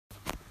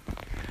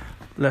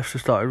Leicester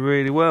started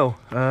really well.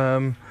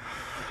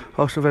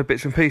 Arsenal had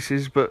bits and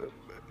pieces, but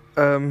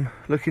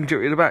looking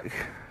dirty at the back.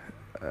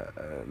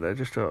 They're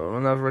just on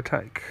another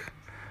attack.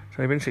 It's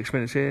only been 6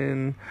 minutes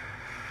in.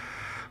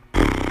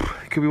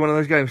 It could be one of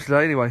those games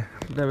today anyway.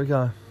 There we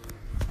go.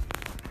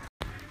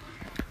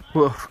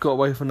 Well, got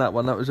away from that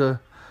one. That was a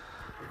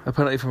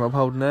penalty from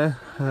upholding there.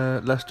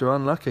 Leicester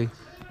unlucky.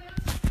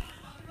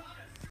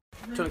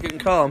 Trying to get him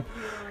calm.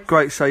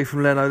 Great save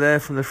from Leno there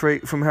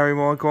from Harry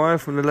Maguire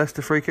from the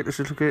Leicester free kick. Let's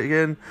just look at it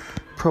again.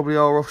 Probably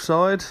are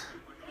offside.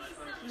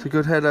 It's a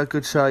good header,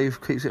 good save.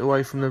 Keeps it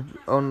away from the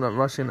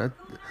rushing.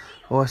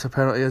 Oh, that's a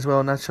penalty as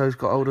well. Nacho's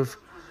got hold of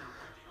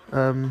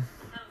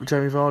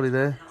Jamie Vardy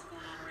there.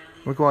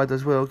 Maguire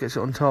does well, gets it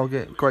on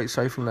target. Great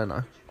save from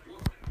Leno.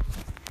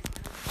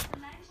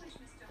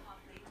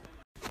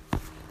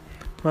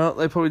 Well,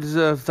 they probably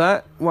deserved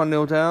that.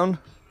 1-0 down.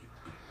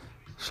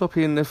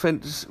 Sloppy in the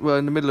fence, well,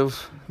 in the middle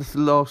of the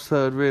last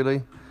third,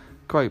 really.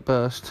 Great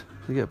burst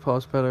to get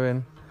past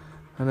Bellerin.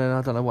 And then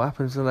I don't know what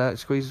happens until that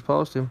squeezes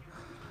past him.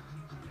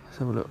 Let's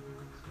have a look.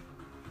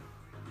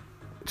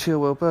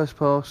 Chilwell burst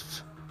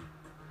past.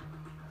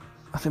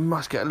 I think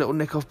must get a little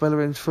nick off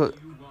Bellerin's foot.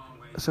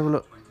 Let's have a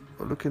look.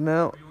 We're looking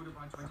now.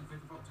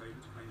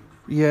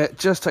 Yeah, it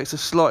just takes the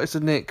slightest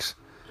of nicks.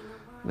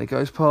 And it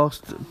goes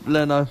past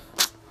Leno.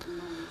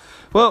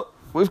 Well,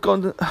 we've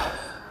gone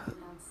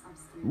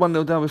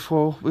 1-0 down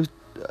before. We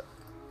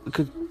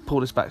could pull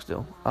this back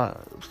still.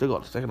 Still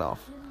got the second half.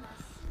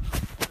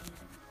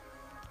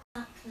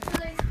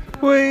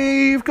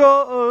 We've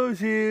got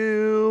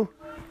Ozil.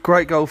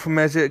 Great goal from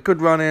Mesut.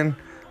 Good running.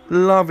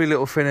 Lovely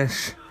little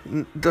finish.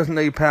 Doesn't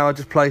need power,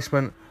 just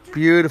placement.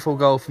 Beautiful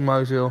goal from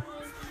Ozil.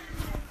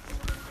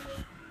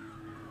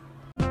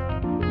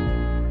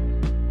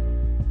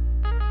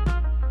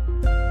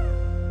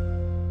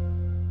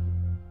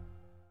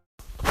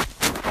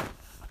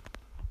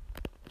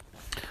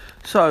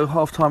 So,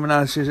 half-time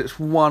analysis, it's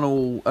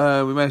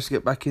 1-1. We managed to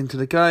get back into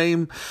the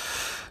game.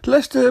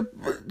 Leicester,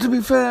 to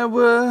be fair,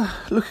 were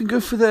looking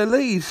good for their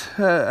lead.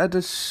 Had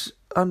us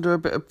under a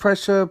bit of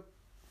pressure.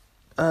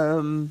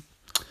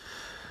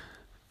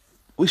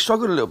 We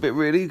struggled a little bit,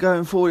 really,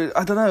 going forward.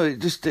 I don't know,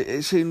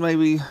 it seemed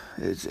maybe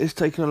it's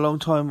taken a long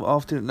time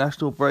after the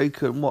national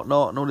break and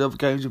whatnot, and all the other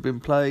games have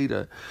been played.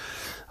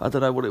 I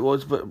don't know what it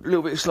was, but a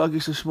little bit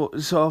sluggish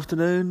this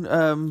afternoon.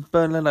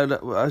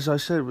 Leno, as I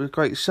said, was a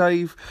great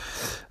save.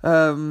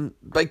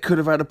 They could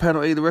have had a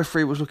penalty. The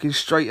referee was looking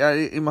straight at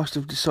it. He must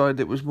have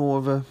decided it was more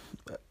of a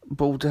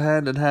ball to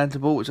hand and hand to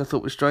ball, which I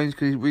thought was strange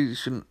because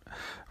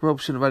Rob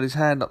shouldn't have had his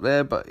hand up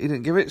there, but he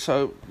didn't give it.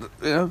 So,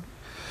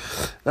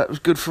 that was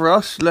good for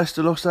us.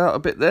 Leicester lost out a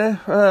bit there.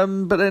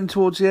 But then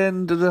towards the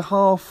end of the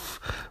half,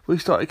 we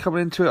started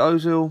coming into it.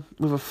 Ozil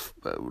with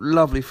a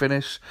lovely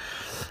finish.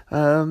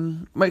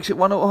 Makes it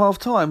 1-0 at half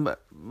time.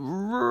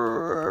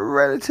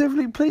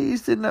 Relatively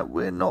pleased in that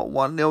we're not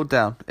 1-0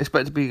 down. It's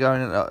better to be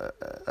going at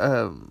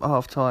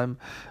half time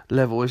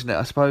level, isn't it?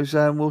 I suppose.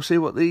 And we'll see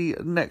what the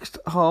next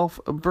half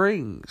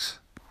brings.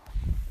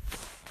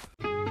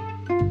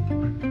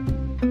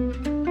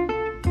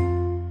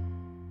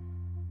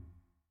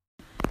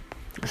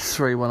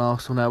 3-1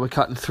 Arsenal now. We're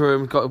cutting through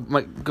him. Got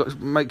to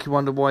make you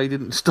wonder why he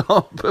didn't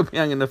start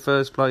Aubameyang in the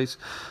first place.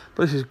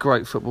 But this is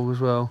great football as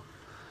well.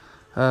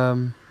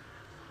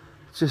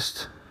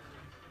 Just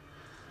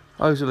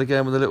Ozil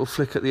again with a little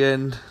flick at the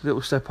end,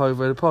 little step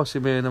over, the pass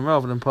him in, and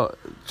rather than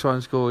try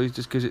and score, he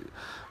just gives it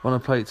on a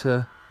plate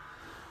to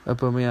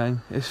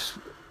Aubameyang.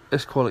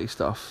 It's quality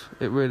stuff.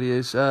 It really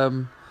is.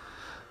 Of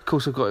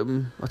course, I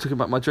took him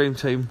back my dream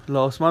team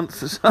last month,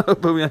 so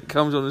Aubameyang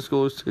comes on and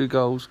scores 2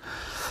 goals.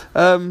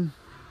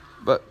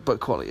 But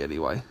quality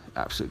anyway,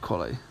 absolute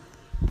quality.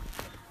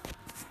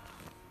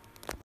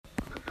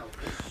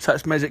 So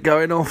that's Mesut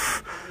going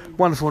off.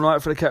 Wonderful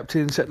night for the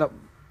captain, setting up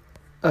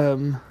 2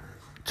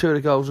 of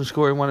the goals and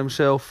scoring 1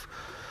 himself.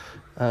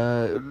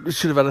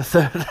 Should have had a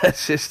 3rd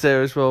assist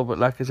there as well, but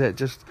Lacazette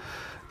just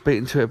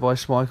beaten to it by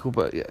Schmeichel.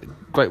 But yeah,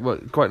 great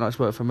work, great night's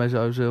work for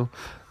Mesut Ozil.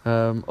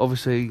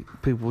 Obviously,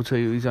 people will tell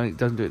you he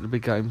doesn't do it in the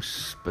big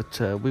games, but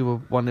we were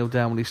 1-0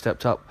 down when he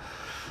stepped up.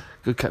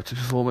 Good captain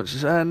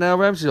performance, and now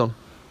Ramsey's on.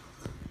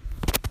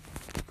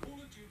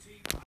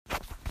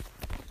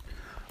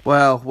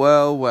 Well,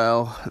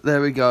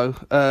 there we go.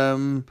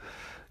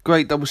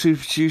 Great double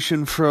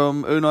substitution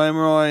from Unai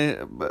Emery.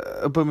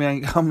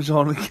 Aubameyang comes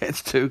on and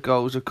gets 2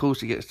 goals. Of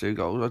course he gets 2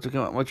 goals. I took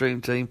him out my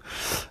dream team.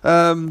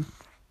 And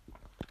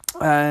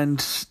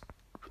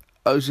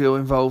Ozil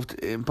involved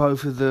in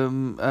both of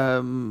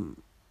them.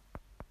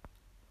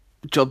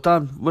 Job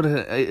done.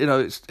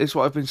 It's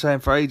what I've been saying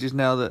for ages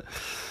now, that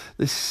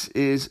this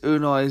is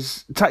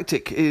Unai's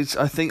tactic.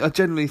 I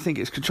generally think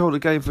it's control the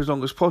game for as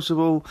long as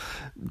possible.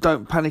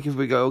 Don't panic if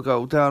we go a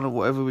goal down or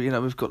whatever.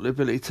 We've got the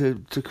ability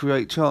to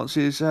create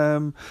chances.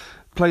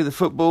 Play the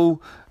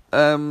football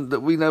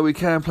that we know we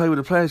can play with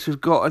the players we've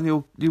got, and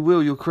you'll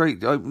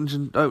create openings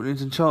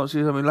and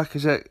chances. I mean,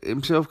 Lacazette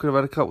himself could have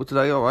had a couple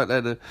today. All right, they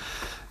had a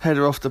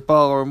header off the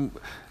bar,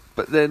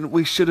 but then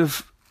we should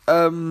have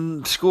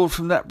scored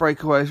from that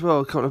breakaway as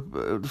well. Kind of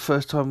the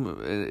first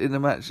time in the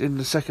match in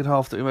the second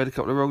half that we made a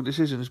couple of wrong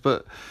decisions,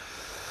 but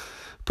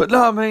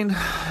no, I mean,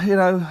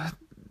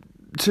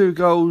 2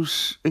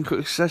 goals in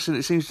quick succession.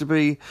 It seems to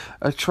be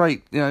a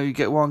trait. You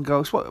get 1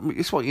 goal.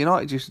 It's what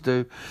United used to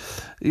do.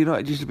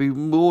 United used to be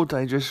more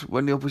dangerous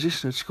when the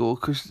opposition would score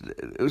because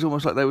it was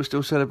almost like they were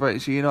still celebrating.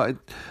 So United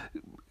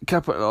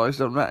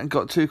capitalised on that and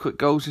got 2 quick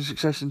goals in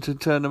succession to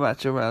turn the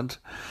match around,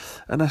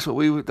 and that's what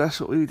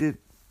we did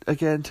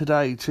again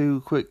today.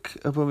 2 quick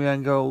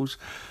Aubameyang goals.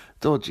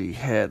 Dodgy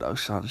hair though,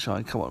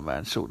 sunshine. Come on,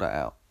 man, sort that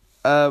out.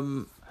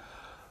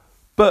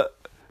 But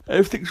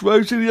everything's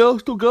rosy in the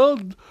Arsenal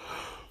garden.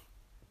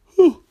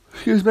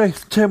 Excuse me.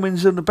 10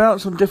 wins on the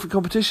bounce on different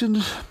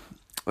competitions,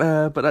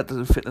 but that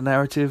doesn't fit the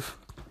narrative.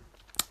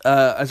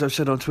 As I've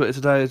said on Twitter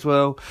today as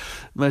well,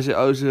 Mesut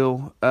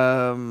Ozil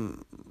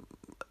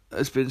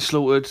has been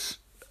slaughtered.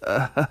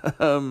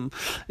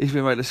 He's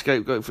been made a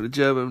scapegoat for the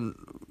German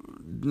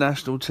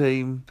national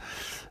team,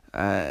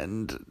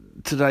 and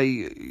today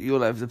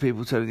you'll have the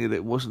people telling you that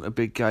it wasn't a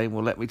big game.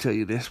 Well, let me tell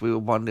you this: we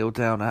were 1-0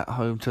 down at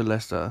home to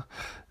Leicester.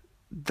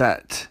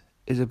 That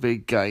is a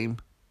big game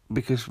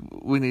because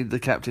we need the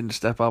captain to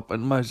step up,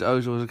 and Mesut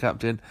Ozil was a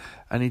captain,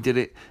 and he did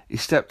it. He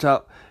stepped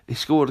up, he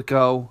scored a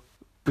goal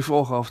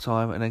before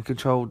half-time, and then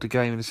controlled the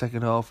game in the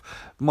second half.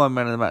 My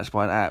man of the match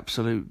by an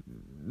absolute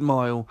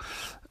mile.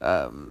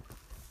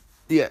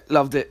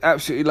 Loved it,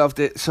 absolutely loved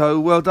it. So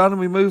well done, and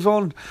we move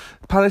on.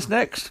 Palace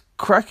next,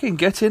 cracking,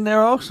 get in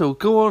there Arsenal,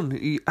 go on,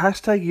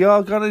 hashtag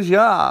Ya Gunners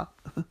Ya.